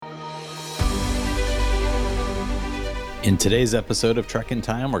In today's episode of Trek in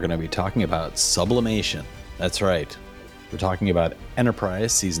Time, we're going to be talking about sublimation. That's right. We're talking about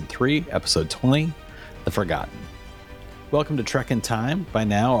Enterprise Season 3, Episode 20, The Forgotten. Welcome to Trek in Time. By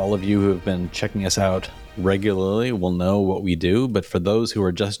now, all of you who have been checking us out regularly will know what we do, but for those who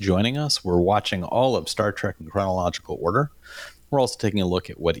are just joining us, we're watching all of Star Trek in chronological order. We're also taking a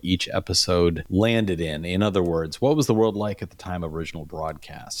look at what each episode landed in. In other words, what was the world like at the time of original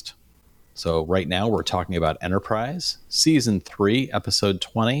broadcast? So right now we're talking about Enterprise, Season 3, Episode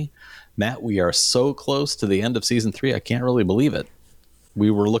 20. Matt, we are so close to the end of Season 3, I can't really believe it. We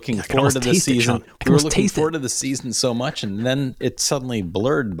were looking forward to the season. We were looking forward to the season so much, and then it suddenly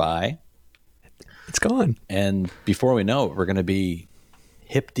blurred by. It's gone. And before we know it, we're going to be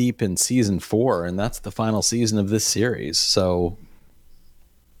hip deep in Season 4, and that's the final season of this series. So,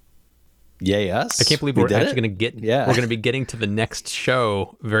 yay us. I can't believe we're actually going to get, we're going to be getting to the next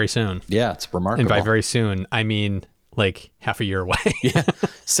show very soon. Yeah, it's remarkable. And by very soon, I mean like half a year away. Yeah,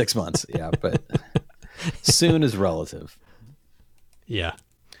 6 months. Yeah, but soon is relative. Yeah.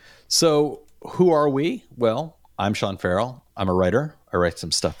 So who are we? Well, I'm Sean Farrell. I'm a writer. I write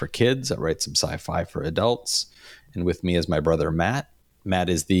some stuff for kids. I write some sci-fi for adults. And with me is my brother, Matt. Matt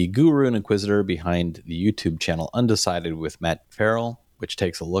is the guru and inquisitor behind the YouTube channel Undecided with Matt Farrell, which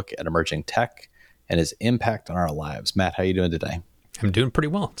takes a look at emerging tech and its impact on our lives. Matt, how are you doing today? I'm doing pretty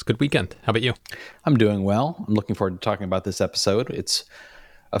well. It's a good weekend. How about you? I'm doing well. I'm looking forward to talking about this episode. It's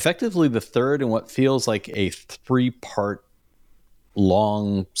effectively the third in what feels like a 3-part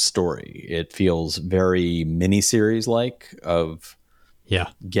long story. It feels very miniseries like of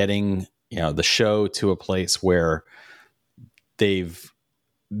getting, the show to a place where they've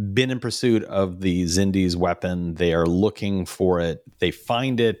been in pursuit of the Xindi's weapon. They are looking for it. They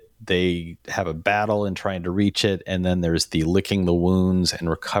find it. They have a battle in trying to reach it. And then there's the licking the wounds and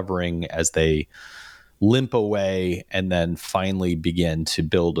recovering as they limp away and then finally begin to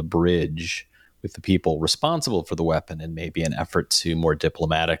build a bridge with the people responsible for the weapon and maybe an effort to more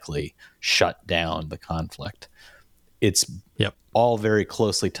diplomatically shut down the conflict. It's all very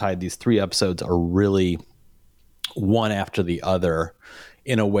closely tied. These 3 episodes are really one after the other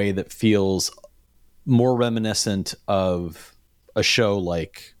in a way that feels more reminiscent of a show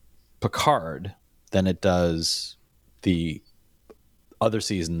like Picard than it does the other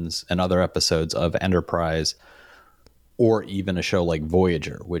seasons and other episodes of Enterprise, or even a show like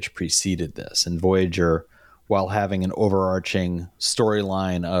Voyager, which preceded this. And Voyager, while having an overarching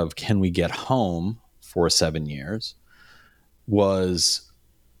storyline of can we get home for 7 years, was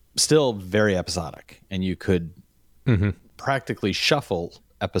still very episodic. And you could practically shuffle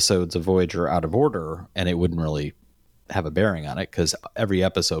episodes of Voyager out of order, and it wouldn't really have a bearing on it, because every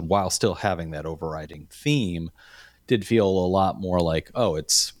episode, while still having that overriding theme, did feel a lot more like, oh,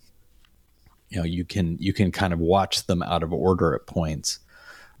 it's... you can kind of watch them out of order at points.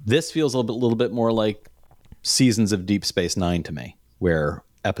 This feels a little bit more like seasons of Deep Space Nine to me, where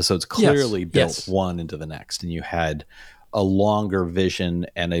episodes clearly built one into the next, and you had a longer vision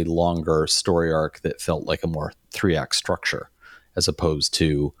and a longer story arc that felt like a more 3-act structure, as opposed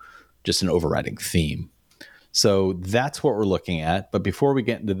to just an overriding theme. So that's what we're looking at. But before we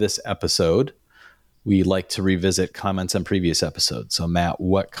get into this episode, we like to revisit comments on previous episodes. So, Matt,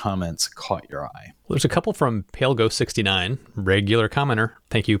 what comments caught your eye? Well, there's a couple from Pale Ghost 69, regular commenter.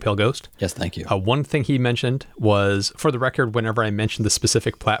 Thank you, Pale Ghost. Yes, thank you. One thing he mentioned was, for the record, whenever I mentioned the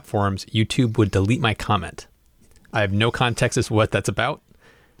specific platforms, YouTube would delete my comment. I have no context as to what that's about.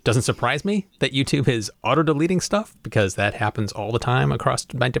 Doesn't surprise me that YouTube is auto-deleting stuff, because that happens all the time across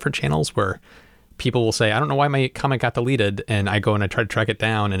my different channels, where people will say, I don't know why my comment got deleted, and I go and I try to track it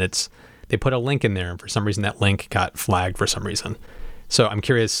down, and they put a link in there, and for some reason that link got flagged for some reason. So I'm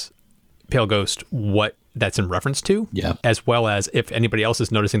curious, Pale Ghost, what that's in reference to, as well as if anybody else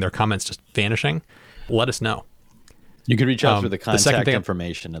is noticing their comments just vanishing, let us know. You can reach out through the contact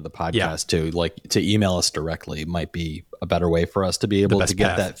information of the podcast too. Like, to email us directly might be a better way for us to be able to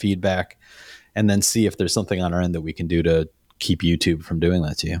get that feedback, and then see if there's something on our end that we can do to keep YouTube from doing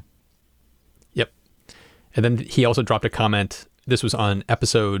that to you. Yep. And then he also dropped a comment. This was on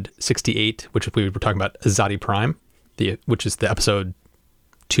episode 68, which we were talking about Azadi Prime, which is the episode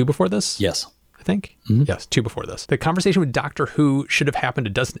 2 before this. Yes. I think. Mm-hmm. Yes, 2 before this. The conversation with Doctor Who should have happened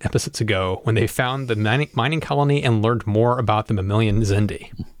a dozen episodes ago, when they found the mining colony and learned more about the mammalian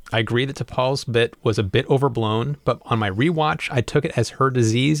Xindi. I agree that T'Pol's bit was a bit overblown, but on my rewatch, I took it as her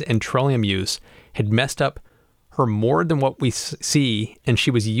disease and trillium use had messed up her more than what we see, and she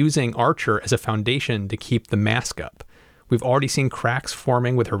was using Archer as a foundation to keep the mask up. We've already seen cracks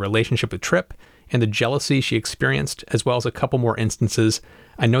forming with her relationship with Trip, and the jealousy she experienced, as well as a couple more instances.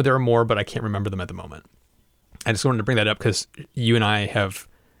 I know there are more, but I can't remember them at the moment. I just wanted to bring that up because you and I have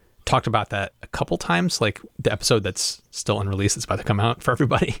talked about that a couple times, like the episode that's still unreleased that's about to come out for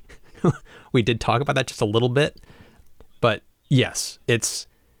everybody. We did talk about that just a little bit. But yes,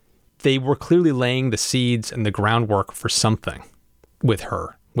 they were clearly laying the seeds and the groundwork for something with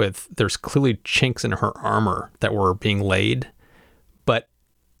her. There's clearly chinks in her armor that were being laid, but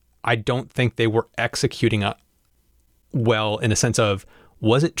I don't think they were executing well in a sense of,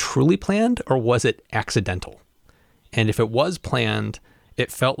 was it truly planned or was it accidental? And if it was planned,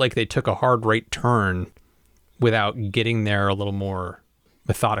 it felt like they took a hard right turn without getting there a little more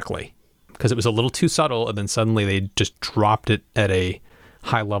methodically, because it was a little too subtle, and then suddenly they just dropped it at a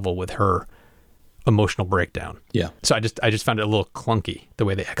high level with her emotional breakdown. Yeah. So I just found it a little clunky the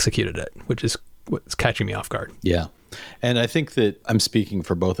way they executed it, which is what's catching me off guard. Yeah. And I think that I'm speaking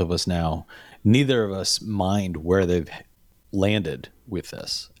for both of us now. Neither of us mind where they've landed with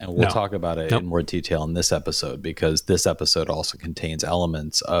this. And we'll talk about it in more detail in this episode, because this episode also contains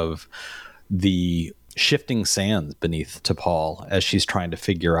elements of the shifting sands beneath T'Pol as she's trying to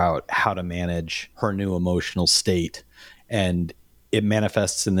figure out how to manage her new emotional state. And it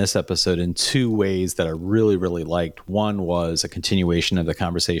manifests in this episode in two ways that I really, really liked. One was a continuation of the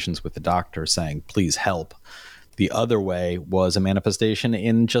conversations with the doctor saying, please help. The other way was a manifestation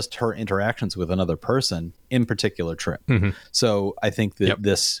in just her interactions with another person, in particular Trip. Mm-hmm. So I think that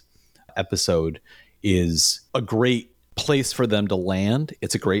this episode is a great place for them to land.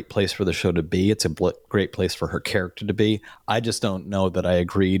 It's a great place for the show to be. It's a great place for her character to be. I just don't know that I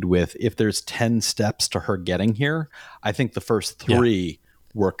agreed with, if there's 10 steps to her getting here, I think the first 3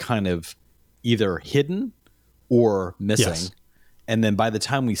 were kind of either hidden or missing. Yes. And then by the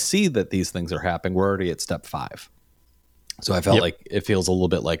time we see that these things are happening, we're already at step 5. So I felt like it feels a little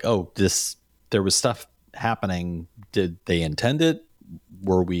bit like, there was stuff happening. Did they intend it?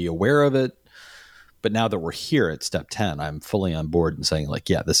 Were we aware of it? But now that we're here at step 10, I'm fully on board and saying like,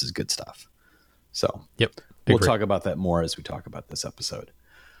 yeah, this is good stuff. So we'll talk about that more as we talk about this episode.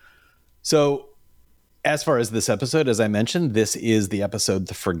 So as far as this episode, as I mentioned, this is the episode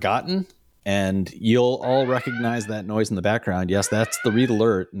The Forgotten. And you'll all recognize that noise in the background. Yes, that's the read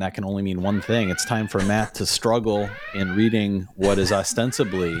alert, and that can only mean one thing. It's time for Matt to struggle in reading what is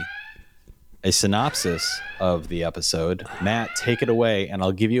ostensibly a synopsis of the episode. Matt, take it away, and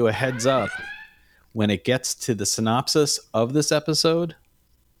I'll give you a heads up. When it gets to the synopsis of this episode,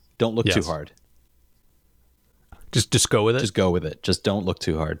 don't look too hard. Just go with it? Just go with it. Just don't look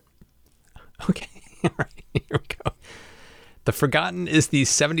too hard. Okay. All right. Here we go. The Forgotten is the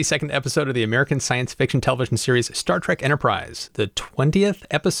 72nd episode of the American science fiction television series Star Trek Enterprise, the 20th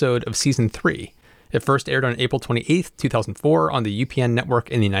episode of Season 3. It first aired on April 28th, 2004 on the UPN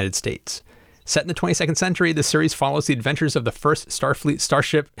network in the United States. Set in the 22nd century, the series follows the adventures of the first Starfleet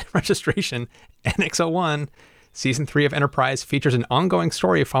starship registration, NX-01. Season 3 of Enterprise features an ongoing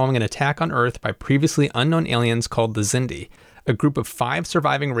story following an attack on Earth by previously unknown aliens called the Xindi, a group of 5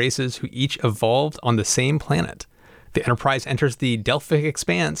 surviving races who each evolved on the same planet. The Enterprise enters the Delphic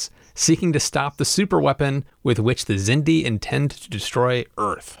Expanse, seeking to stop the superweapon with which the Xindi intend to destroy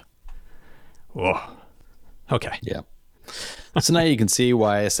Earth. Whoa. Okay. Yeah. So now you can see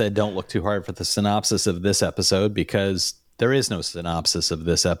why I said don't look too hard for the synopsis of this episode, because there is no synopsis of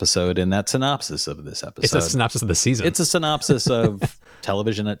this episode in that synopsis of this episode. It's a synopsis of the season. It's a synopsis of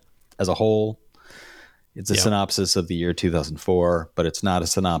television as a whole. It's a synopsis of the year 2004, but it's not a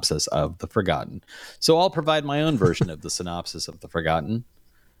synopsis of The Forgotten. So I'll provide my own version of the synopsis of The Forgotten.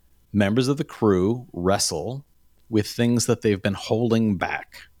 Members of the crew wrestle with things that they've been holding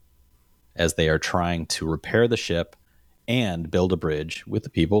back as they are trying to repair the ship and build a bridge with the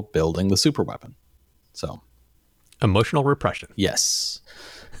people building the superweapon. So, emotional repression. Yes.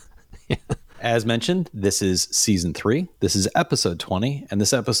 As mentioned, this is season 3. This is episode 20, and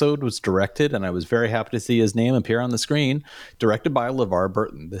this episode was directed, and I was very happy to see his name appear on the screen, directed by LeVar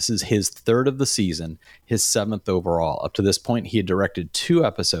Burton. This is his 3rd of the season, his 7th overall. Up to this point, he had directed 2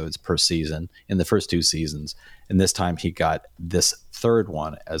 episodes per season in the first 2 seasons, and this time he got this 3rd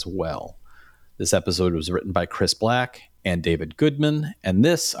one as well. This episode was written by Chris Black and David Goodman, and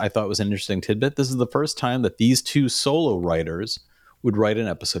this, I thought, was an interesting tidbit. This is the first time that these 2 solo writers would write an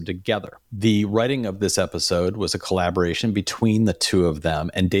episode together. The writing of this episode was a collaboration between the 2 of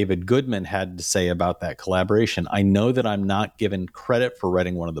them, and David Goodman had to say about that collaboration, I know that I'm not given credit for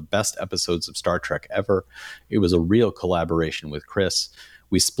writing one of the best episodes of Star Trek ever. It was a real collaboration with Chris.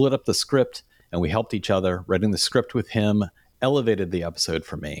 We split up the script, and we helped each other. Writing the script with him elevated the episode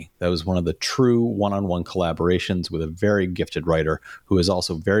for me. That was one of the true one-on-one collaborations with a very gifted writer who is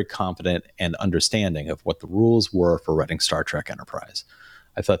also very confident and understanding of what the rules were for writing Star Trek Enterprise.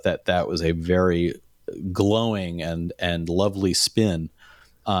 I thought that that was a very glowing and lovely spin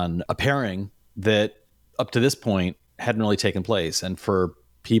on a pairing that up to this point hadn't really taken place. And for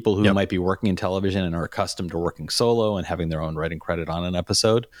people who might be working in television and are accustomed to working solo and having their own writing credit on an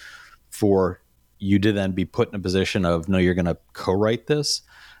episode, for you to then be put in a position of, no, you're going to co-write this,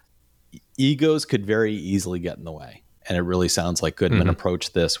 egos could very easily get in the way. And it really sounds like Goodman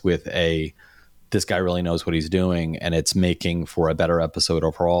approached this with this guy really knows what he's doing, and it's making for a better episode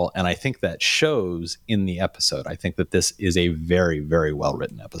overall. And I think that shows in the episode. I think that this is a very, very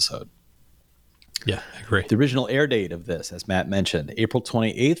well-written episode. Yeah, I agree. The original air date of this, as Matt mentioned, April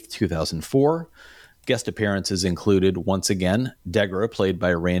 28th, 2004. Guest appearances included, once again, Degra, played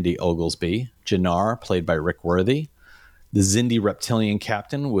by Randy Oglesby, Jannar, played by Rick Worthy. The Xindi reptilian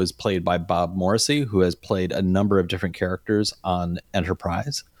captain was played by Bob Morrissey, who has played a number of different characters on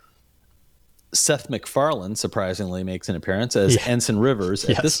Enterprise. Seth MacFarlane surprisingly makes an appearance as Ensign Rivers.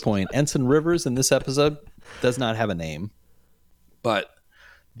 At this point, Ensign Rivers in this episode does not have a name, but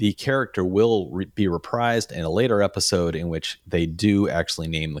the character will be reprised in a later episode in which they do actually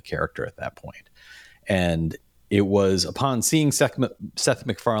name the character at that point. And it was upon seeing Seth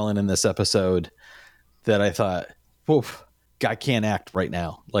MacFarlane in this episode that I thought, "Oof, guy can't act right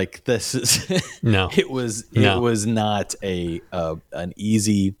now." Like, this is no, it was not an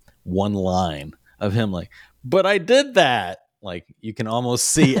easy one line of him like, "But I did that." Like, you can almost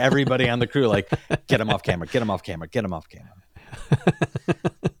see everybody on the crew like, "Get him off camera, get him off camera, get him off camera."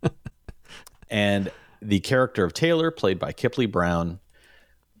 And the character of Taylor, played by Kipley Brown,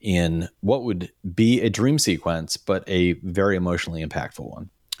 in what would be a dream sequence, but a very emotionally impactful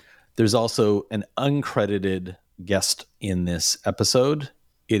one. There's also an uncredited guest in this episode.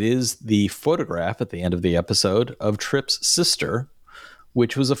 It is the photograph at the end of the episode of Trip's sister,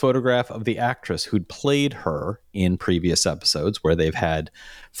 which was a photograph of the actress who'd played her in previous episodes, where they've had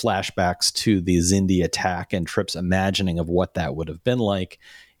flashbacks to the Xindi attack and Trip's imagining of what that would have been like,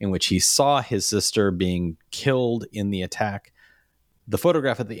 in which he saw his sister being killed in the attack. The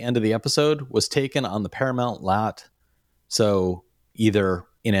photograph at the end of the episode was taken on the Paramount lot. So either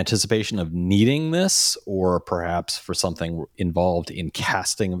in anticipation of needing this, or perhaps for something involved in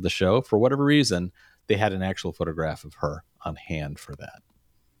casting of the show, for whatever reason, they had an actual photograph of her on hand for that.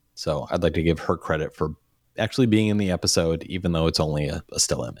 So I'd like to give her credit for actually being in the episode, even though it's only a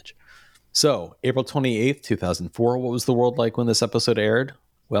still image. So April 28th, 2004, what was the world like when this episode aired?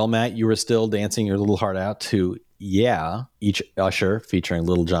 Well, Matt, you were still dancing your little heart out to Yeah, Each Usher, featuring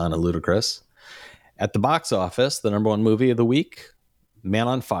Little John and Ludacris. At the box office, the number one movie of the week, Man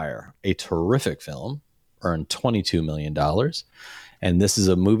on Fire, a terrific film, earned $22 million. And this is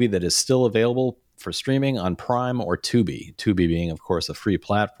a movie that is still available for streaming on Prime or Tubi. Tubi being, of course, a free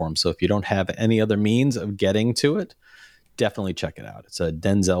platform. So if you don't have any other means of getting to it, definitely check it out. It's a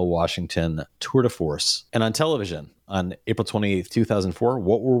Denzel Washington tour de force. And on television, on April 28th, 2004,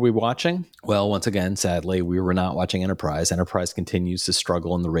 what were we watching? Well, once again, sadly, we were not watching Enterprise. Enterprise continues to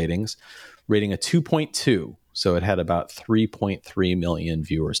struggle in the ratings, rating a 2.2. So it had about 3.3 million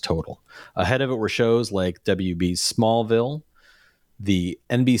viewers total. Ahead of it were shows like WB's Smallville, the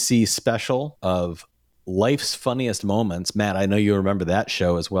NBC special of Life's Funniest Moments. Matt, I know you remember that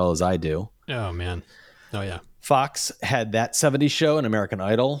show as well as I do. Oh, man. Oh, yeah. Fox had That 70s Show and American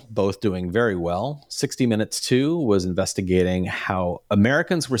Idol, both doing very well. 60 Minutes 2 was investigating how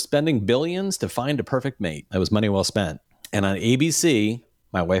Americans were spending billions to find a perfect mate. That was money well spent. And on ABC,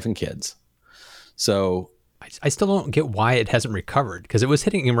 My Wife and Kids. So I still don't get why it hasn't recovered, because it was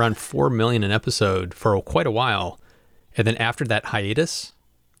hitting around 4 million an episode for quite a while. And then after that hiatus,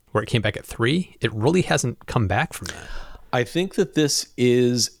 where it came back at 3, it really hasn't come back from that. I think that this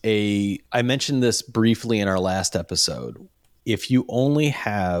is I mentioned this briefly in our last episode. If you only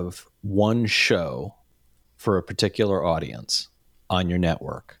have one show for a particular audience on your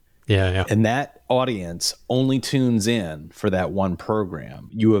network, and that audience only tunes in for that one program,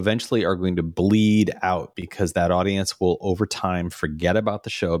 you eventually are going to bleed out, because that audience will over time forget about the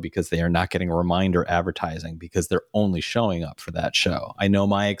show because they are not getting reminder advertising because they're only showing up for that show. I know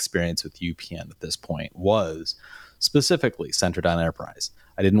my experience with UPN at this point was specifically centered on Enterprise.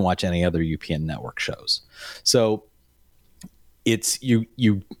 I didn't watch any other UPN network shows. So it's you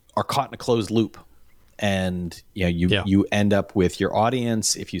are caught in a closed loop. And you end up with your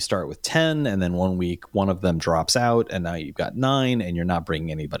audience, if you start with 10 and then 1 week one of them drops out and now you've got 9 and you're not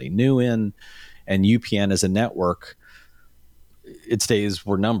bringing anybody new in. And UPN as a network, its days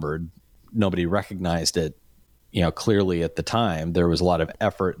were numbered. Nobody recognized it. Clearly at the time there was a lot of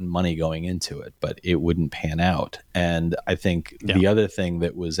effort and money going into it, but it wouldn't pan out. And I think the other thing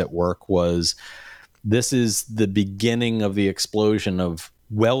that was at work was this is the beginning of the explosion of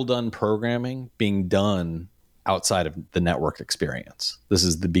well done programming being done outside of the network experience. This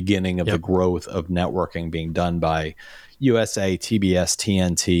is the beginning of the growth of networking being done by USA, TBS,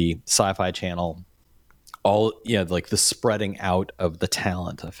 TNT, Sci-Fi Channel, all, like the spreading out of the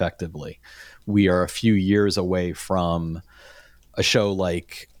talent effectively. We are a few years away from a show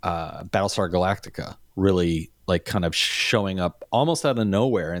like Battlestar Galactica really like kind of showing up almost out of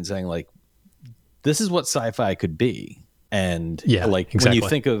nowhere and saying like, this is what sci-fi could be. And when you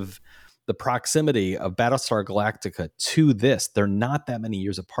think of the proximity of Battlestar Galactica to this, they're not that many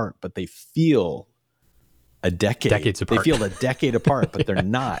years apart, but they feel decades apart. They feel a decade apart, but they're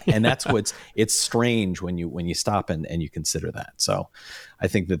not. And that's it's strange when you stop and you consider that. So I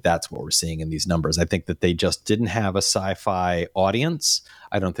think that's what we're seeing in these numbers. I think that they just didn't have a sci-fi audience.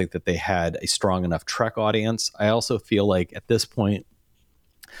 I don't think that they had a strong enough Trek audience. I also feel like at this point,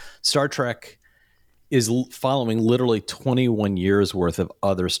 Star Trek is following literally 21 years worth of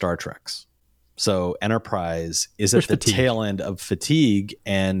other Star Treks. So Enterprise is at the tail end of fatigue.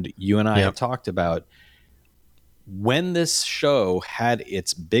 And you and I have talked about when this show had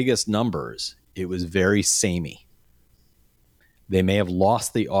its biggest numbers, it was very samey. They may have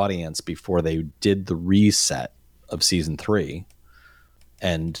lost the audience before they did the reset of season 3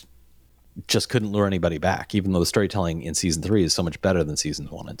 and just couldn't lure anybody back, even though the storytelling in season 3 is so much better than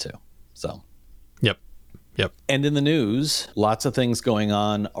seasons 1 and 2. So, Yep. And in the news, lots of things going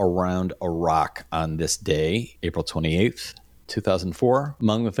on around Iraq on this day, April 28th, 2004.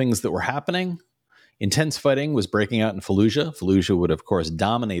 Among the things that were happening, intense fighting was breaking out in Fallujah. Fallujah would, of course,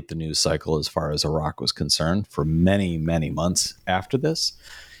 dominate the news cycle as far as Iraq was concerned for many, many months after this.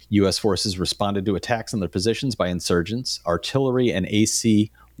 U.S. forces responded to attacks on their positions by insurgents. Artillery and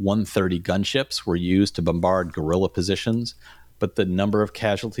AC-130 gunships were used to bombard guerrilla positions, but the number of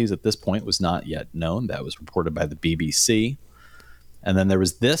casualties at this point was not yet known. That was reported by the BBC. And then there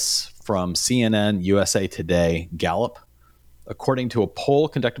was this from CNN, USA Today, Gallup. According to a poll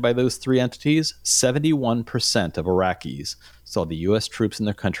conducted by those three entities, 71% of Iraqis saw the U.S. troops in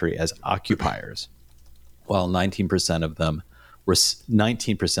their country as occupiers, while 19% of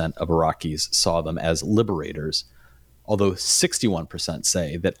Iraqis saw them as liberators, although 61%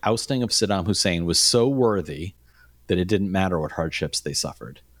 say that ousting of Saddam Hussein was so worthy that it didn't matter what hardships they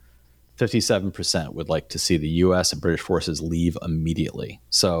suffered. 57% would like to see the U.S. and British forces leave immediately.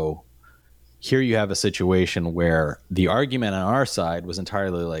 So here you have a situation where the argument on our side was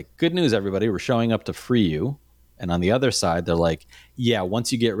entirely like, good news, everybody, we're showing up to free you. And on the other side, they're like, yeah,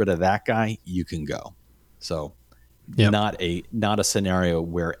 once you get rid of that guy, you can go. So not a scenario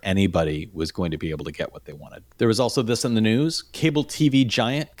where anybody was going to be able to get what they wanted. There was also this in the news. Cable TV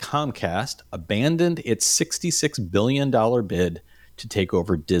giant Comcast abandoned its $66 billion bid to take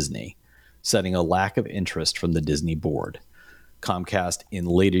over Disney, citing a lack of interest from the Disney board. Comcast in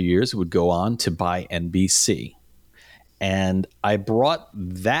later years would go on to buy NBC. And I brought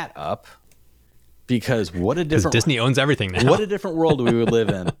that up because Disney owns everything now. What a different world we would live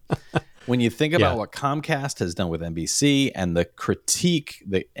in. When you think about what Comcast has done with NBC and the critique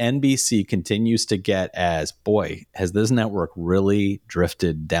that NBC continues to get as, boy, has this network really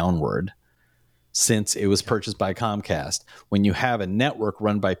drifted downward since it was purchased by Comcast. When you have a network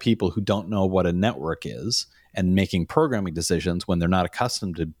run by people who don't know what a network is and making programming decisions when they're not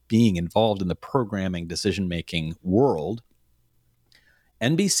accustomed to being involved in the programming decision-making world,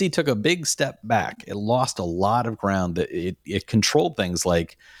 NBC took a big step back. It lost a lot of ground. That it controlled things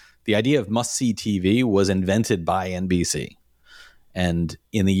like the idea of must-see TV was invented by NBC. And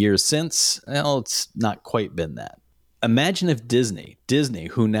in the years since, well, it's not quite been that. Imagine if Disney,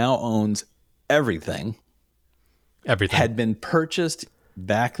 who now owns everything, had been purchased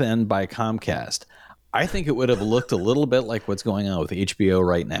back then by Comcast. I think it would have looked a little bit like what's going on with HBO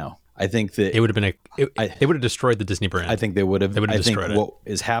right now. I think that it would have been they would have destroyed the Disney brand. I think they would have. I think what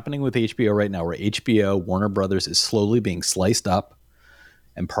is happening with HBO right now, where HBO, Warner Brothers, is slowly being sliced up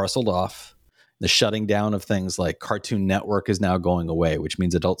and parceled off. The shutting down of things like Cartoon Network is now going away, which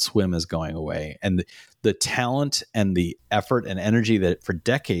means Adult Swim is going away. And the talent and the effort and energy that for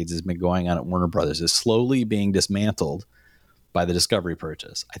decades has been going on at Warner Brothers is slowly being dismantled by the Discovery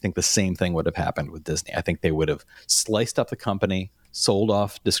purchase. I think the same thing would have happened with Disney. I think they would have sliced up the company, sold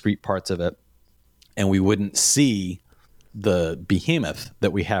off discrete parts of it, and we wouldn't see the behemoth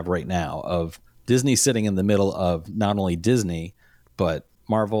that we have right now of Disney sitting in the middle of not only Disney, but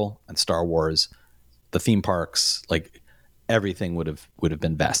Marvel and Star Wars, the theme parks, like everything would have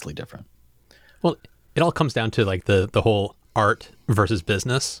been vastly different. Well, it all comes down to like the whole art versus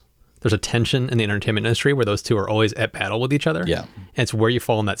business. There's a tension in the entertainment industry where those two are always at battle with each other. Yeah. And it's where you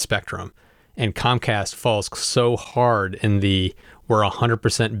fall in that spectrum. And Comcast falls so hard in the we're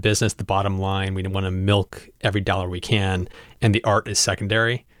 100% business, the bottom line. We want to milk every dollar we can, and the art is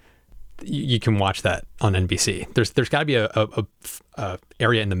secondary. You can watch that on NBC. There's got to be a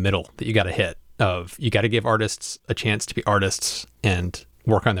area in the middle that you got to hit. Of you got to give artists a chance to be artists and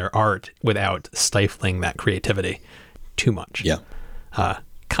work on their art without stifling that creativity too much. Yeah.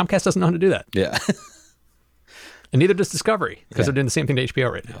 Comcast doesn't know how to do that. Yeah. And neither does Discovery, because they're doing the same thing to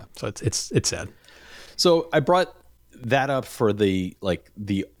HBO right now. So it's sad. So I brought that up for the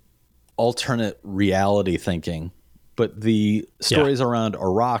alternate reality thinking, but the stories around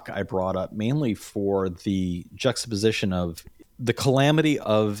Iraq I brought up mainly for the juxtaposition of the calamity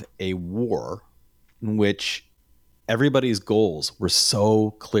of a war in which everybody's goals were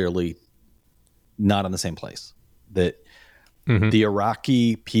so clearly not in the same place. That the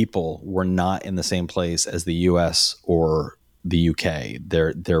Iraqi people were not in the same place as the US or the UK.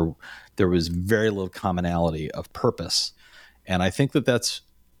 There was very little commonality of purpose. And I think that that's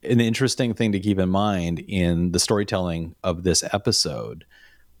an interesting thing to keep in mind in the storytelling of this episode,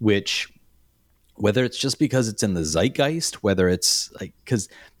 which, whether it's just because it's in the zeitgeist, whether it's like, because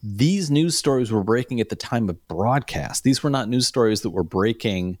these news stories were breaking at the time of broadcast. These were not news stories that were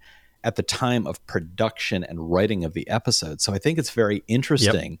breaking at the time of production and writing of the episode. So I think it's very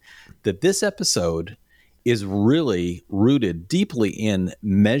interesting that this episode is really rooted deeply in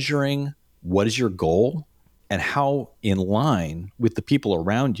measuring what is your goal and how in line with the people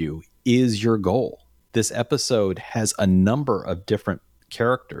around you is your goal. This episode has a number of different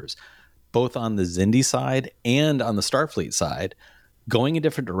characters, both on the Xindi side and on the Starfleet side, going in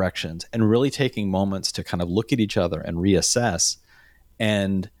different directions and really taking moments to kind of look at each other and reassess.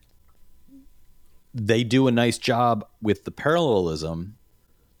 And they do a nice job with the parallelism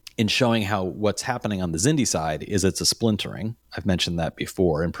in showing how what's happening on the Xindi side is it's a splintering. I've mentioned that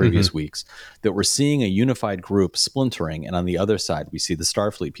before in previous weeks, that we're seeing a unified group splintering. And on the other side, we see the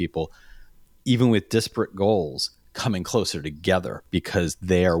Starfleet people, even with disparate goals, coming closer together because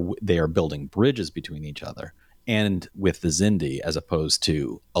they are building bridges between each other and with the Xindi, as opposed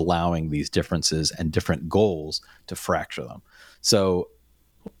to allowing these differences and different goals to fracture them. So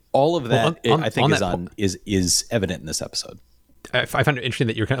all of that, I think, is evident in this episode. I find it interesting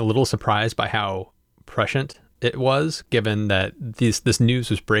that you're kind of a little surprised by how prescient it was, given that this news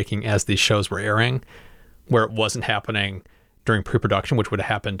was breaking as these shows were airing, where it wasn't happening during pre-production, which would have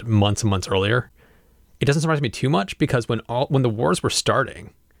happened months and months earlier. It doesn't surprise me too much because when the wars were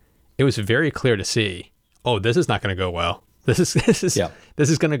starting, it was very clear to see, oh, this is not going to go well. This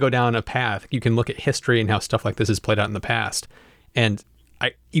is going to go down a path. You can look at history and how stuff like this has played out in the past, and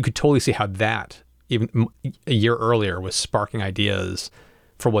you could totally see how that, even a year earlier, was sparking ideas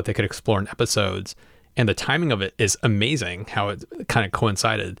for what they could explore in episodes. And the timing of it is amazing, how it kind of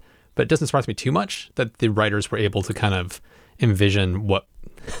coincided. But it doesn't surprise me too much that the writers were able to kind of envision what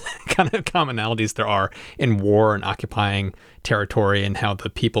kind of commonalities there are in war and occupying territory, and how the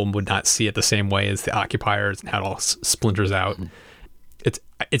people would not see it the same way as the occupiers, and how it all splinters out.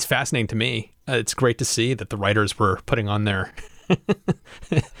 It's fascinating to me. It's great to see that the writers were putting on their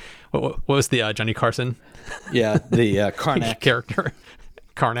what was the Johnny Carson? Yeah, the Karnak character.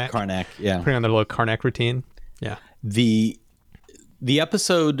 Karnak, yeah. Putting on their little Karnak routine. Yeah. The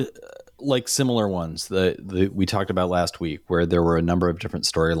episode, like similar ones that we talked about last week, where there were a number of different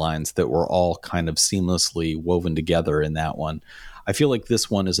storylines that were all kind of seamlessly woven together in that one. I feel like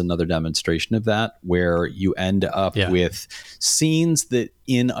this one is another demonstration of that, where you end up with scenes that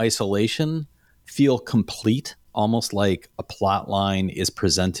in isolation feel complete, almost like a plot line is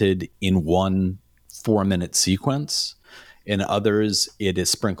presented in one 4-minute sequence. In others, it is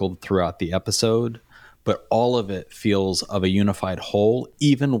sprinkled throughout the episode, but all of it feels of a unified whole,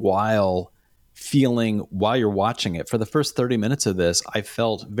 even while you're watching it. For the first 30 minutes of this, I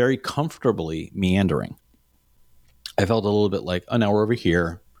felt very comfortably meandering. I felt a little bit like, oh, now we're over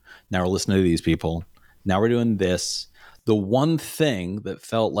here. Now we're listening to these people. Now we're doing this. The one thing that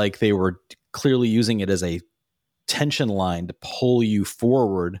felt like they were clearly using it as a tension line to pull you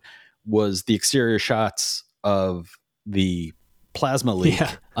forward was the exterior shots of the plasma leak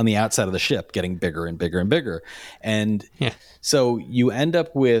on the outside of the ship getting bigger and bigger and bigger. And so you end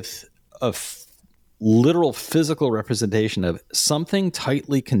up with a literal physical representation of something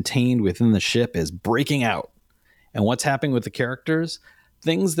tightly contained within the ship is breaking out. And what's happening with the characters?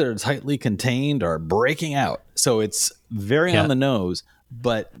 Things that are tightly contained are breaking out. So it's very on the nose,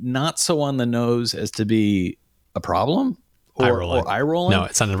 but not so on the nose as to be a problem or eye rolling. No,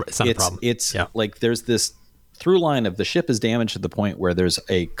 it's not a problem. It's like there's this through line of the ship is damaged to the point where there's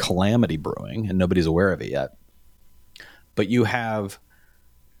a calamity brewing and nobody's aware of it yet. But you have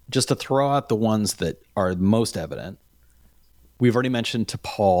just to throw out the ones that are most evident, we've already mentioned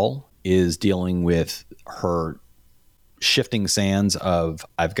T'Pol is dealing with her shifting sands of,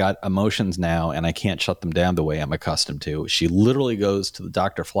 I've got emotions now and I can't shut them down the way I'm accustomed to. She literally goes to the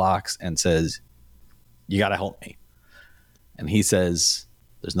Dr. Phlox and says, you got to help me. And he says,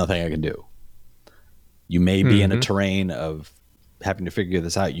 there's nothing I can do. You may be in a terrain of having to figure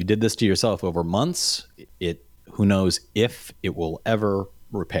this out. You did this to yourself over months. Who knows if it will ever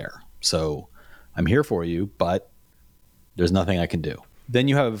repair. So I'm here for you, but there's nothing I can do. Then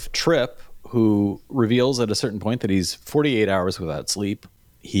you have Trip, who reveals at a certain point that he's 48 hours without sleep.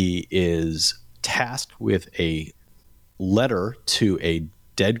 He is tasked with a letter to a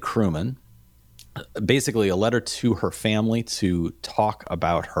dead crewman, basically a letter to her family to talk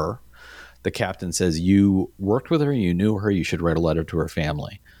about her. The captain says, you worked with her, you knew her, you should write a letter to her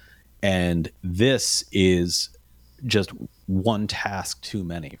family. And this is just one task too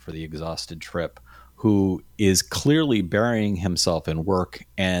many for the exhausted Trip, who is clearly burying himself in work.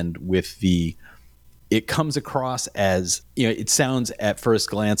 And it comes across as, it sounds at first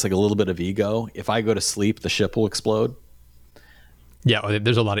glance like a little bit of ego. If I go to sleep, the ship will explode. Yeah,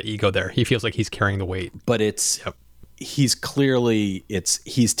 there's a lot of ego there. He feels like he's carrying the weight. But he's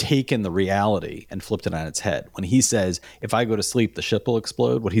taken the reality and flipped it on its head. When he says, if I go to sleep, the ship will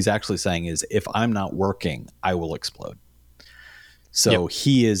explode, what he's actually saying is, if I'm not working, I will explode. So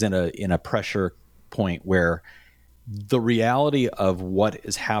he is in a pressure point where the reality of what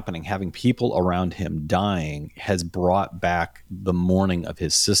is happening, having people around him dying, has brought back the mourning of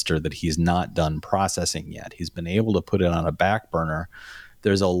his sister that he's not done processing yet. He's been able to put it on a back burner.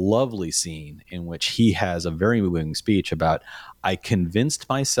 There's a lovely scene in which he has a very moving speech about, I convinced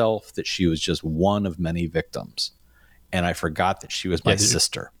myself that she was just one of many victims, and I forgot that she was my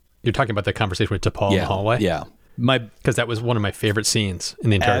sister. You're talking about the conversation with T'Pol in the hallway? Yeah. Because that was one of my favorite scenes in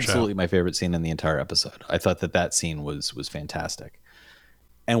the entire show. Absolutely my favorite scene in the entire episode. I thought that scene was fantastic.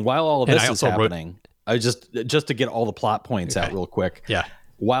 And while all of this is happening, I just to get all the plot points out real quick. Yeah.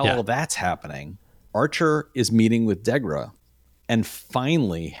 While all that's happening, Archer is meeting with Degra and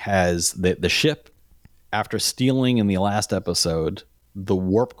finally has the ship, after stealing in the last episode the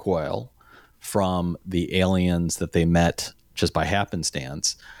warp coil from the aliens that they met just by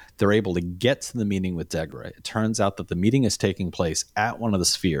happenstance, they're able to get to the meeting with Degra. It turns out that the meeting is taking place at one of the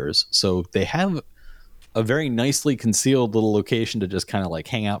spheres. So they have a very nicely concealed little location to just kind of like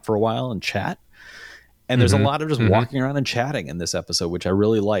hang out for a while and chat. And there's a lot of just walking around and chatting in this episode, which I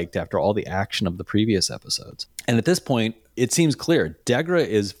really liked after all the action of the previous episodes. And at this point, it seems clear. Degra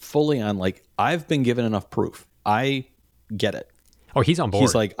is fully on, like, I've been given enough proof. I get it. Oh, he's on board.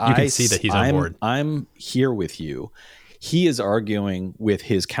 He's like, you can see that he's on board. I'm here with you. He is arguing with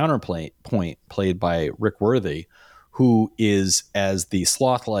his counterpoint played by Rick Worthy, who is, as the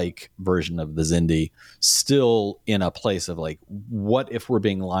sloth-like version of the Xindi, still in a place of like, what if we're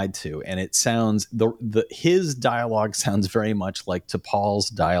being lied to? And it sounds, his dialogue sounds very much like T'Pol's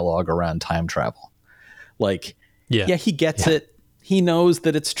dialogue around time travel. Like, he gets it. He knows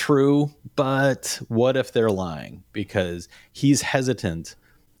that it's true, but what if they're lying? Because he's hesitant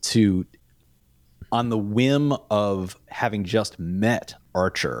to, on the whim of having just met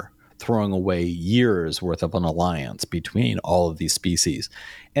Archer, throwing away years worth of an alliance between all of these species.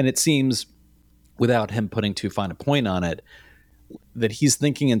 And it seems, without him putting too fine a point on it, that he's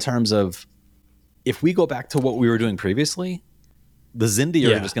thinking in terms of, if we go back to what we were doing previously, the Xindi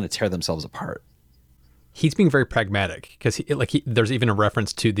are just going to tear themselves apart. He's being very pragmatic because there's even a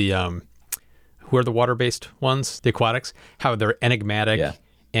reference to the who are the water-based ones, the aquatics, how they're enigmatic,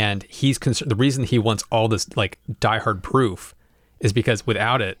 and he's concerned. The reason he wants all this like diehard proof is because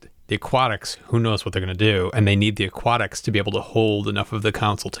without it, the aquatics, who knows what they're going to do, and they need the aquatics to be able to hold enough of the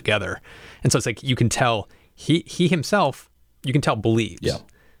council together. And so it's like, you can tell he himself, you can tell, believes. Yeah.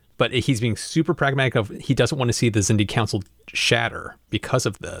 But he's being super pragmatic of, he doesn't want to see the Xindi council shatter because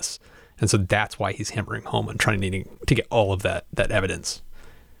of this. And so that's why he's hammering home and trying to get all of that evidence.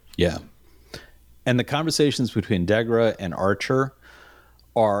 Yeah. And the conversations between Degra and Archer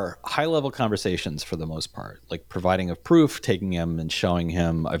are high-level conversations for the most part, like providing a proof, taking him and showing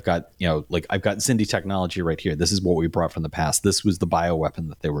him, I've got Xindi technology right here. This is what we brought from the past. This was the bioweapon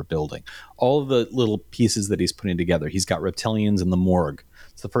that they were building. All of the little pieces that he's putting together. He's got reptilians in the morgue.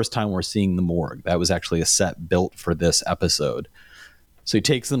 It's the first time we're seeing the morgue. That was actually a set built for this episode. So he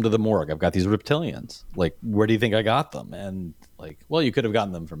takes them to the morgue. I've got these reptilians. Like, where do you think I got them? And like, well, you could have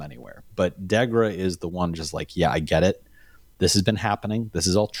gotten them from anywhere. But Degra is the one just like, yeah, I get it. This has been happening. This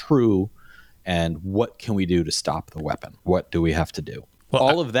is all true. And what can we do to stop the weapon? What do we have to do? Well,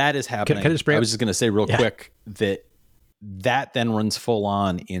 all of that is happening. Can I just bring I was just going to say real quick that that then runs full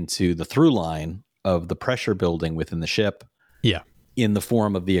on into the through line of the pressure building within the ship. Yeah. In the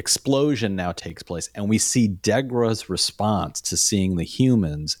form of the explosion now takes place. And we see Degra's response to seeing the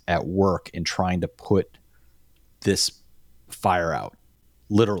humans at work in trying to put this fire out,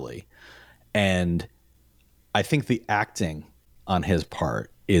 literally. And I think the acting on his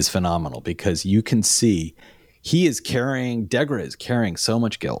part is phenomenal, because you can see Degra is carrying so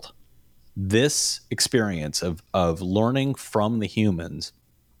much guilt. This experience of learning from the humans,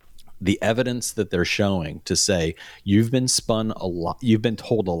 the evidence that they're showing to say, you've been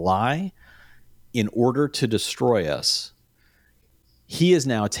told a lie in order to destroy us. He is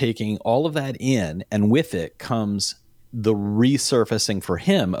now taking all of that in, and with it comes the resurfacing for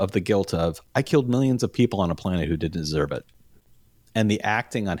him of the guilt of, I killed millions of people on a planet who didn't deserve it. And the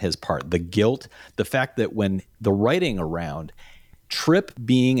acting on his part, the guilt, the fact that when the writing around Trip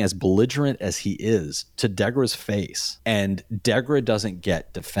being as belligerent as he is to Degra's face, and Degra doesn't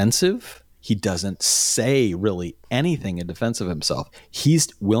get defensive. He doesn't say really anything in defense of himself. He's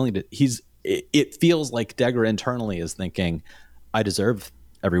willing to, it feels like Degra internally is thinking, I deserve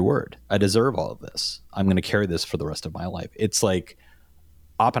every word. I deserve all of this. I'm going to carry this for the rest of my life. It's like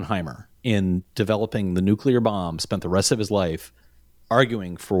Oppenheimer, in developing the nuclear bomb, spent the rest of his life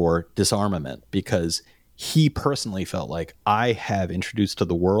arguing for disarmament, because he personally felt like, I have introduced to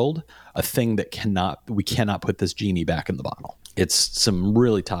the world a thing that we cannot put this genie back in the bottle. It's some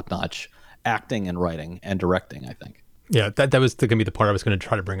really top-notch acting and writing and directing, I think. Yeah, that was going to be the part I was going to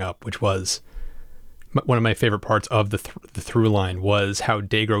try to bring up, which was one of my favorite parts of the through line was how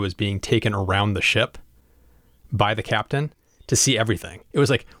Degra was being taken around the ship by the captain to see everything. It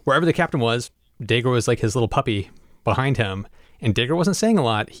was like wherever the captain was, Degra was like his little puppy behind him, and Degra wasn't saying a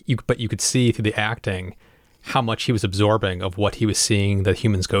lot, but you could see through the acting how much he was absorbing of what he was seeing the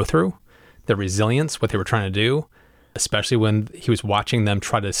humans go through, the resilience, what they were trying to do, especially when he was watching them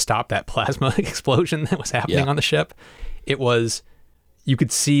try to stop that plasma explosion that was happening on the ship. It was, you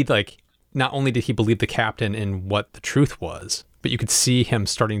could see, like, not only did he believe the captain in what the truth was, but you could see him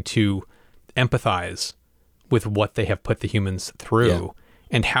starting to empathize with what they have put the humans through,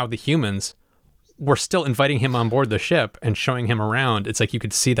 and how the humans were still inviting him on board the ship and showing him around. It's like you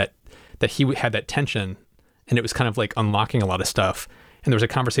could see that he had that tension, and it was kind of like unlocking a lot of stuff. And there was a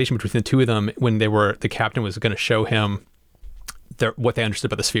conversation between the two of them when the captain was going to show him what they understood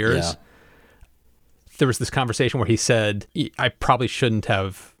about the spheres. Yeah. There was this conversation where he said, I probably shouldn't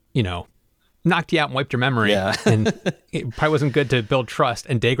have, knocked you out and wiped your memory. Yeah. And it probably wasn't good to build trust.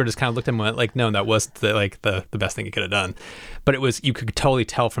 And Degra just kind of looked at him and went like, no, that wasn't the best thing he could have done. But you could totally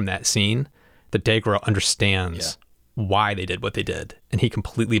tell from that scene that Degra understands why they did what they did, and he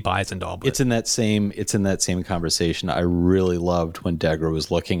completely buys into all of it. It's in that same conversation. I really loved when Degra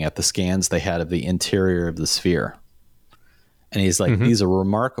was looking at the scans they had of the interior of the sphere, and he's like, these are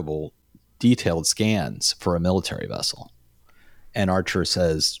remarkable, detailed scans for a military vessel. And Archer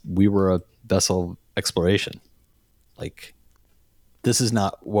says, we were a vessel of exploration. Like, this is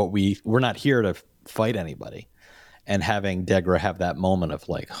not what we're not here to fight anybody. And having Degra have that moment of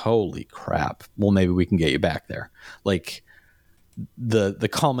like, holy crap, well, maybe we can get you back there. Like the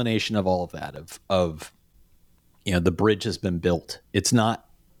culmination of all of that of the bridge has been built. It's not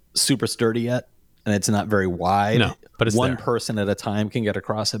super sturdy yet, and it's not very wide. No, but it's one person at a time can get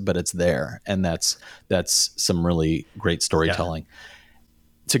across it, but it's there. And that's some really great storytelling.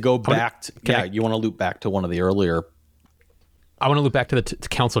 To go back to, you want to loop back to one of the earlier. I want to loop back to the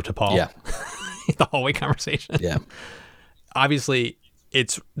Council of T'Pol. Yeah. The hallway conversation. Yeah. Obviously,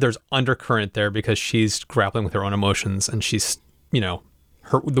 there's undercurrent there because she's grappling with her own emotions, and she's,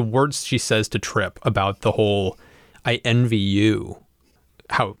 the words she says to Trip about the whole, I envy you,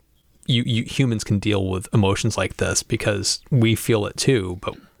 how you humans can deal with emotions like this because we feel it too,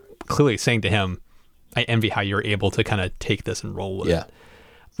 but clearly saying to him, I envy how you're able to kind of take this and roll with it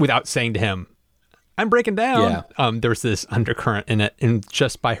without saying to him, I'm breaking down. Yeah. There's this undercurrent in it, and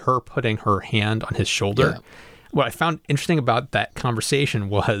just by her putting her hand on his shoulder, what I found interesting about that conversation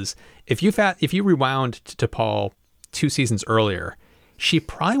was if you rewound to T'Pol 2 seasons earlier, she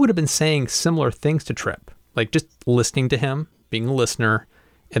probably would have been saying similar things to Trip, like just listening to him, being a listener,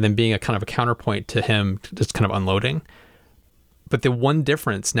 and then being a kind of a counterpoint to him, just kind of unloading. But the one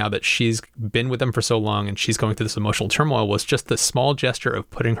difference now that she's been with him for so long and she's going through this emotional turmoil was just the small gesture of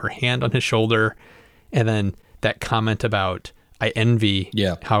putting her hand on his shoulder. And then that comment about, I envy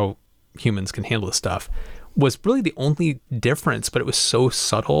how humans can handle this stuff, was really the only difference, but it was so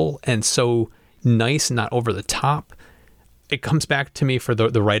subtle and so nice and not over the top. It comes back to me for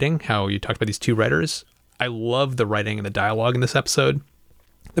the writing, how you talked about these two writers. I love the writing and the dialogue in this episode.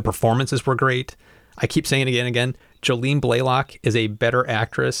 The performances were great. I keep saying it again and again. Jolene Blaylock is a better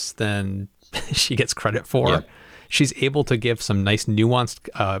actress than she gets credit for. Yep. She's able to give some nice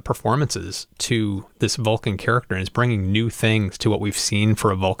nuanced performances to this Vulcan character and is bringing new things to what we've seen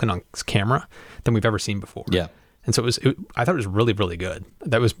for a Vulcan on camera than we've ever seen before. Yeah. And so I thought it was really, really good.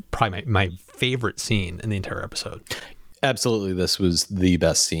 That was probably my favorite scene in the entire episode. Absolutely. This was the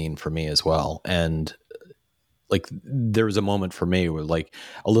best scene for me as well. And like, there was a moment for me where like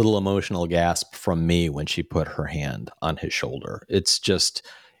a little emotional gasp from me when she put her hand on his shoulder. It's just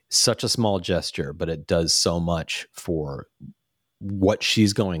such a small gesture, but it does so much for what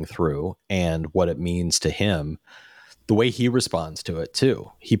she's going through and what it means to him. The way he responds to it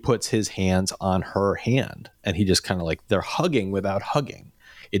too. He puts his hands on her hand and he just kind of like, they're hugging without hugging.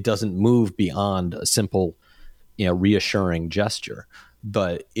 It doesn't move beyond a simple, reassuring gesture,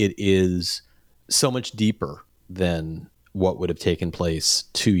 but it is so much deeper than what would have taken place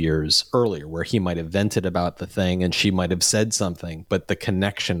 2 years earlier, where he might have vented about the thing and she might have said something, but the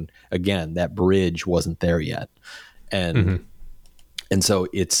connection, again, that bridge wasn't there yet. And so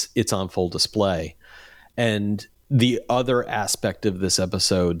it's on full display. And the other aspect of this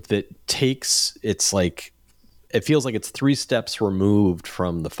episode that it feels like it's 3 steps removed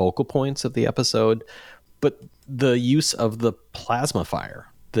from the focal points of the episode, but the use of the plasma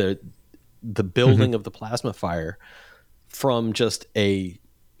fire, the building of the plasma fire, from just a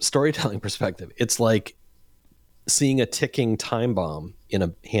storytelling perspective, it's like seeing a ticking time bomb in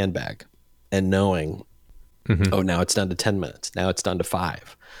a handbag and knowing, oh, now it's down to 10 minutes. Now it's down to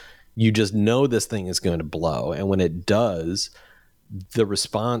 5. You just know this thing is going to blow. And when it does, the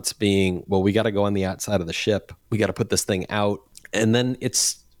response being, well, we got to go on the outside of the ship. We got to put this thing out. And then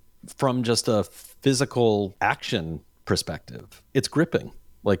it's from just a physical action perspective, it's gripping.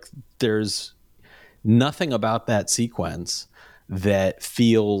 Like, there's nothing about that sequence that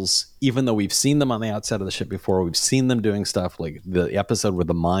feels, even though we've seen them on the outside of the ship before, we've seen them doing stuff like the episode where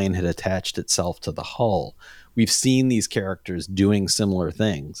the mine had attached itself to the hull. We've seen these characters doing similar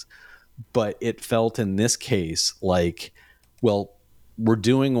things, but it felt in this case like, well, we're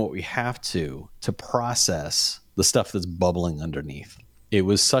doing what we have to process the stuff that's bubbling underneath. It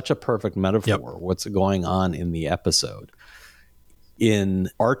was such a perfect metaphor, what's going on in the episode. In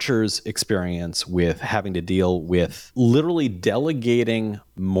Archer's experience with having to deal with literally delegating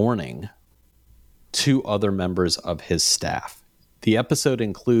mourning to other members of his staff. The episode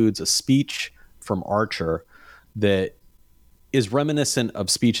includes a speech from Archer that is reminiscent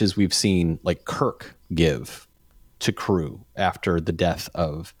of speeches we've seen like Kirk give to crew after the death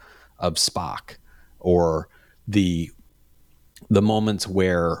of Spock, or the moments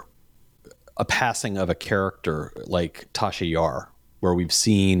where a passing of a character like Tasha Yar, where we've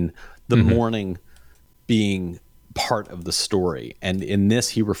seen the mourning being part of the story. And in this,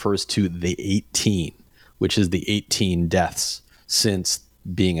 he refers to the 18, which is the 18 deaths since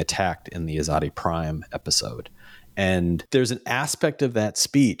being attacked in the Azadi Prime episode. And there's an aspect of that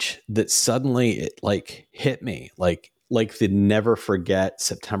speech that suddenly it like hit me, like the never forget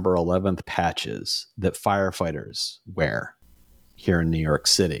September 11th patches that firefighters wear here in New York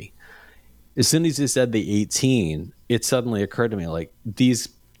City. As soon as he said the 18, it suddenly occurred to me, like, these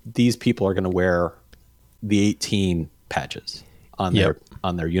people are going to wear the 18 patches on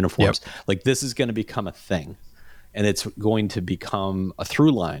their uniforms. Like, this is going to become a thing, and it's going to become a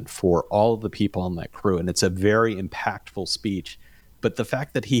through line for all of the people on that crew. And it's a very impactful speech. But the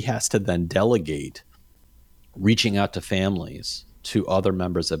fact that he has to then delegate reaching out to families, to other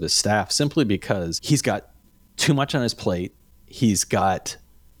members of his staff, simply because he's got too much on his plate.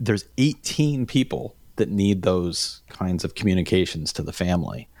 There's 18 people that need those kinds of communications to the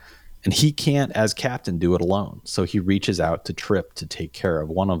family. And he can't, as captain, do it alone. So he reaches out to Trip to take care of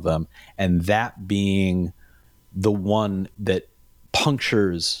one of them. And that being the one that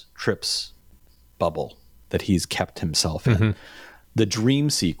punctures Trip's bubble that he's kept himself in. The dream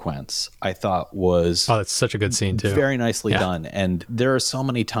sequence, I thought, was... Oh, that's such a good scene, too. Very nicely done. And there are so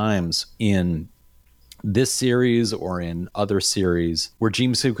many times in this series or in other series where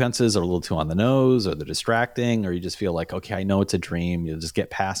dream sequences are a little too on the nose, or they're distracting, or you just feel like, okay, I know it's a dream, you'll just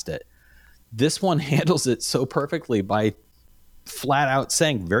get past it. This one handles it so perfectly by flat out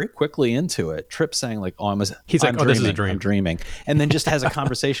saying very quickly into it, Trip saying like, this is a dream. I'm dreaming. And then just has a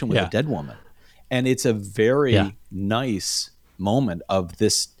conversation with a dead woman. And it's a very nice moment of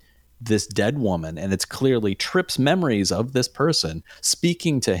this dead woman, and it's clearly Trip's memories of this person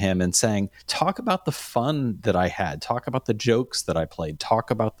speaking to him and saying, talk about the fun that I had, talk about the jokes that I played, talk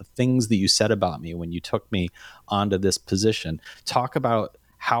about the things that you said about me when you took me onto this position, talk about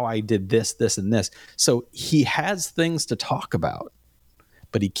how I did this, this, and this. So he has things to talk about,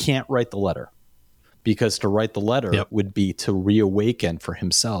 but he can't write the letter because to write the letter Yep. would be to reawaken for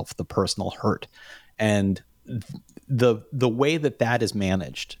himself the personal hurt. And the way that is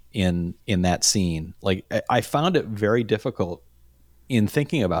managed in that scene, like I found it very difficult in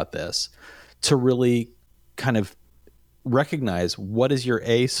thinking about this to really kind of recognize what is your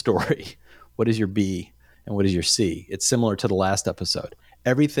A story, what is your B, and what is your C. It's similar to the last episode.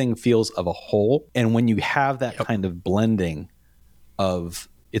 Everything feels of a whole. And when you have that kind of blending of,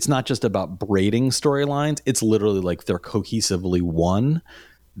 it's not just about braiding storylines, it's literally like they're cohesively one.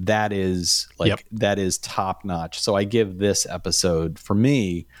 That is like, that is top notch. So I give this episode, for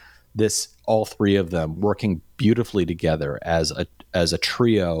me, all three of them working beautifully together as a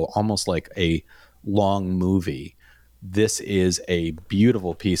trio, almost like a long movie. This is a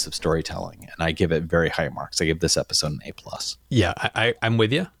beautiful piece of storytelling, and I give it very high marks. I give this episode an A+. Yeah, I'm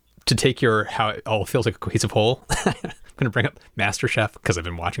with you. To take your how it all feels like a cohesive whole, I'm going to bring up MasterChef because I've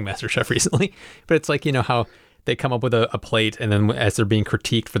been watching MasterChef recently. But it's like, how they come up with a plate, and then as they're being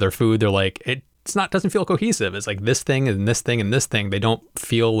critiqued for their food, they're like, doesn't feel cohesive. It's like this thing and this thing and this thing. They don't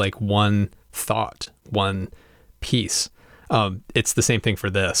feel like one thought, one piece. It's the same thing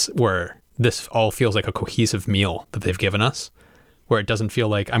for this, where this all feels like a cohesive meal that they've given us, where it doesn't feel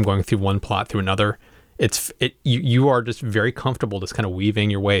like I'm going through one plot through another. You are just very comfortable just kind of weaving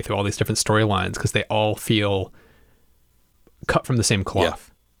your way through all these different storylines because they all feel cut from the same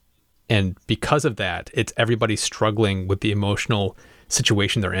cloth. Yeah. And because of that, it's everybody struggling with the emotional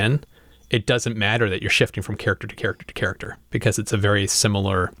situation they're in. It doesn't matter that you're shifting from character to character to character because it's a very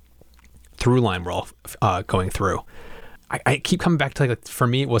similar through line we're all going through. I keep coming back to, like, for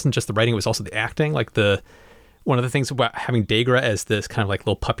me, it wasn't just the writing, it was also the acting. Like one of the things about having Degra as this kind of like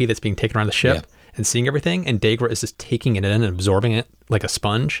little puppy that's being taken around the ship and seeing everything, and Degra is just taking it in and absorbing it like a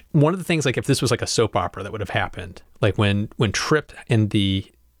sponge. One of the things, like if this was like a soap opera that would have happened, like when Trip in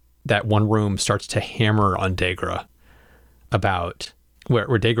that one room starts to hammer on Degra about where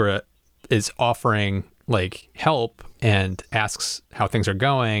Degra is offering like help and asks how things are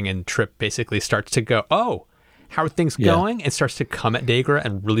going, and Trip basically starts to go, "Oh, how are things going?" and starts to come at Degra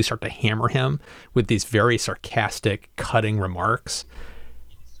and really start to hammer him with these very sarcastic, cutting remarks.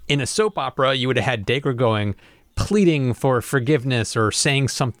 In a soap opera, you would have had Degra going, pleading for forgiveness or saying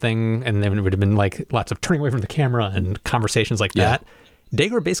something, and then it would have been like lots of turning away from the camera and conversations like that.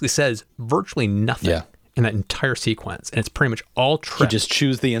 Degra basically says virtually nothing in that entire sequence, and it's pretty much all Trip. He just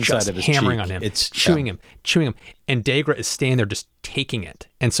chews the inside of his hammering cheek. on him, It's chewing him, and Degra is standing there just taking it.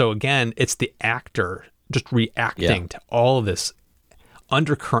 And so again, it's the actor just reacting to all of this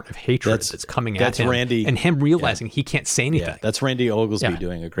undercurrent of hatred that's coming at him. Randy, and him realizing he can't say anything. Yeah, that's Randy Oglesby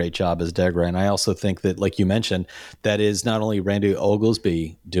doing a great job as Degra. And I also think that, like you mentioned, that is not only Randy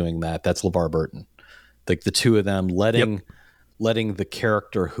Oglesby doing that, that's LeVar Burton. Like the two of them letting the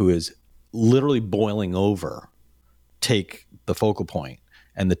character who is literally boiling over take the focal point,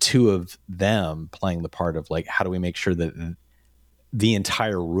 and the two of them playing the part of like, how do we make sure that the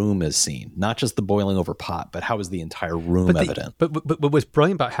entire room is seen, not just the boiling over pot, but how is the entire room evident? But what's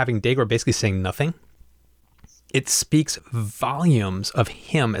brilliant about having Degra basically saying nothing, it speaks volumes of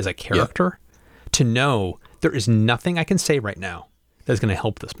him as a character to know there is nothing I can say right now that's going to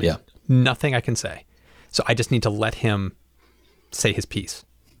help this man. Nothing I can say. So I just need to let him say his piece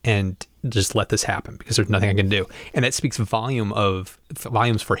and just let this happen because there's nothing I can do. And that speaks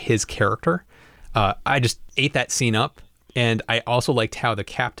volumes for his character. I just ate that scene up. And I also liked how the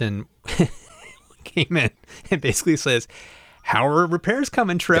captain came in and basically says, "How are repairs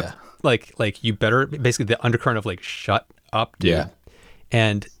coming, Trip?" Like you better, basically the undercurrent of like, shut up, dude.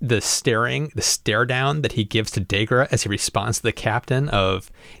 And the stare down that he gives to Degra as he responds to the captain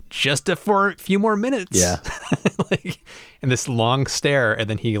of just for a few more minutes. Like, and this long stare, and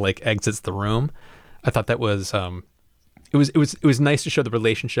then he like exits the room. I thought that was it was nice to show the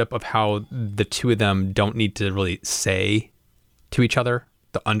relationship of how the two of them don't need to really say to each other.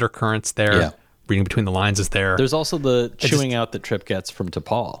 The undercurrents there, reading between the lines is there. There's also the chewing out that Trip gets from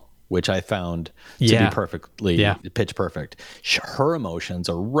T'Pol, which I found to be perfectly pitch perfect. Her emotions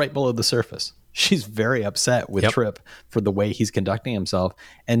are right below the surface. She's very upset with Trip for the way he's conducting himself,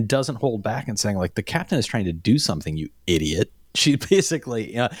 and doesn't hold back and saying like, the captain is trying to do something, you idiot. She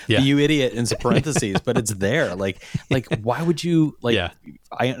basically, you idiot in parentheses, but it's there. Like, why would you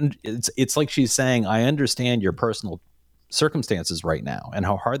it's like she's saying, I understand your personal circumstances right now and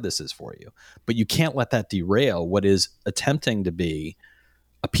how hard this is for you, but you can't let that derail what is attempting to be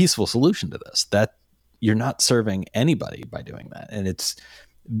a peaceful solution to this. That you're not serving anybody by doing that. And it's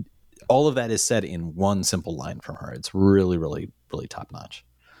all of that is said in one simple line from her. It's really, really, really top notch.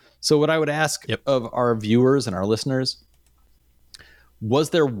 So what I would ask of our viewers and our listeners,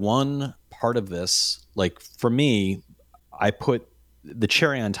 Was there one part of this, like for me, I put the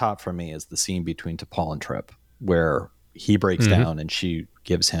cherry on top for me is the scene between T'Pol and Trip, where he breaks down and she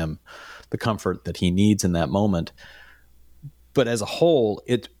gives him the comfort that he needs in that moment. But as a whole,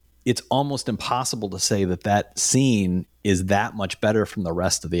 it's almost impossible to say that scene is that much better from the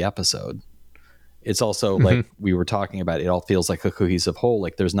rest of the episode. It's also like we were talking about, it all feels like a cohesive whole,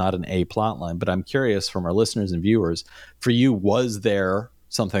 like there's not an A plot line. But I'm curious from our listeners and viewers, for you, was there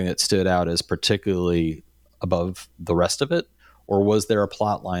something that stood out as particularly above the rest of it? Or was there a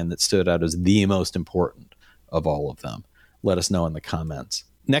plot line that stood out as the most important of all of them? Let us know in the comments.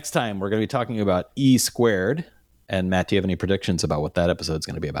 Next time, we're going to be talking about E Squared. And Matt, do you have any predictions about what that episode's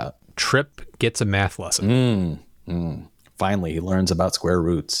going to be about? Trip gets a math lesson. Finally, he learns about square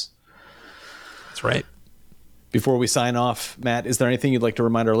roots. That's right. Before we sign off, Matt, is there anything you'd like to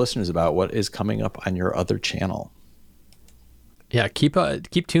remind our listeners about what is coming up on your other channel? Yeah, keep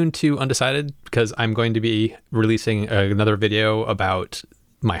tuned to Undecided, because I'm going to be releasing another video about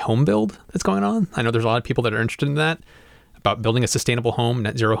my home build that's going on. I know there's a lot of people that are interested in that, about building a sustainable home,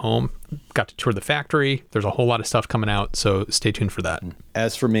 net zero home. Got to tour the factory. There's a whole lot of stuff coming out, so stay tuned for that.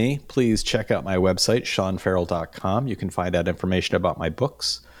 As for me, please check out my website, SeanFarrell.com. You can find out information about my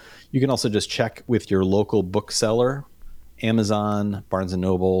books. You can also just check with your local bookseller, Amazon, Barnes &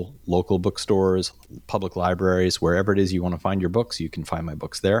 Noble, local bookstores, public libraries, wherever it is you want to find your books, you can find my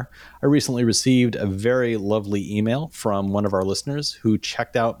books there. I recently received a very lovely email from one of our listeners who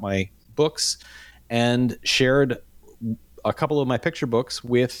checked out my books and shared a couple of my picture books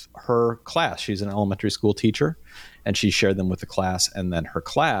with her class. She's an elementary school teacher, and she shared them with the class. And then her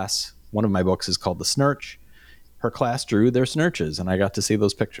class, one of my books is called The Snurch. Her class drew their snurches, and I got to see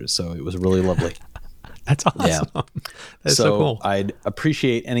those pictures. So it was really lovely. That's awesome. Yeah. That's so cool. I'd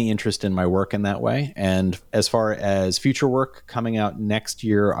appreciate any interest in my work in that way. And as far as future work coming out next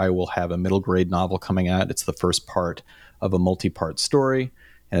year, I will have a middle grade novel coming out. It's the first part of a multi-part story,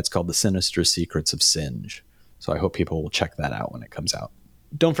 and it's called The Sinister Secrets of Singe. So I hope people will check that out when it comes out.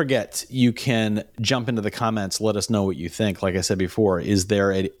 Don't forget, you can jump into the comments. Let us know what you think. Like I said before, is there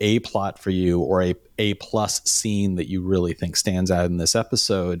an A plot for you or a A+ scene that you really think stands out in this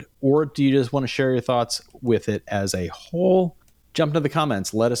episode? Or do you just want to share your thoughts with it as a whole? Jump into the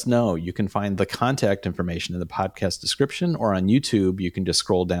comments. Let us know. You can find the contact information in the podcast description, or on YouTube, you can just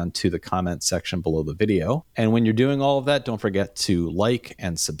scroll down to the comment section below the video. And when you're doing all of that, don't forget to like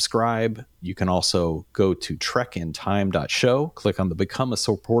and subscribe. You can also go to trekintime.show, click on the Become a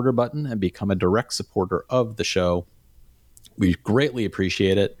Supporter button, and become a direct supporter of the show. We greatly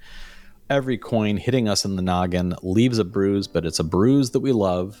appreciate it. Every coin hitting us in the noggin leaves a bruise, but it's a bruise that we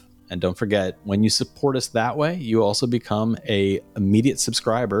love. And don't forget, when you support us that way, you also become an immediate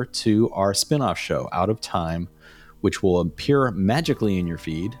subscriber to our spin-off show, Out of Time, which will appear magically in your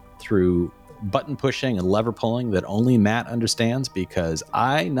feed through button pushing and lever pulling that only Matt understands, because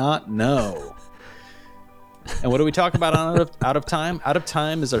I not know. And what do we talk about on Out of Time? Out of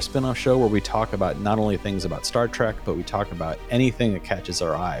Time is our spin-off show where we talk about not only things about Star Trek, but we talk about anything that catches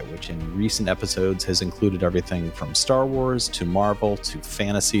our eye, which in recent episodes has included everything from Star Wars to Marvel to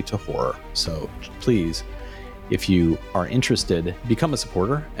fantasy to horror. So please, if you are interested, become a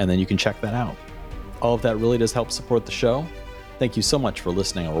supporter, and then you can check that out. All of that really does help support the show. Thank you so much for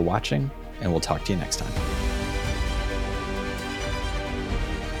listening or watching, and we'll talk to you next time.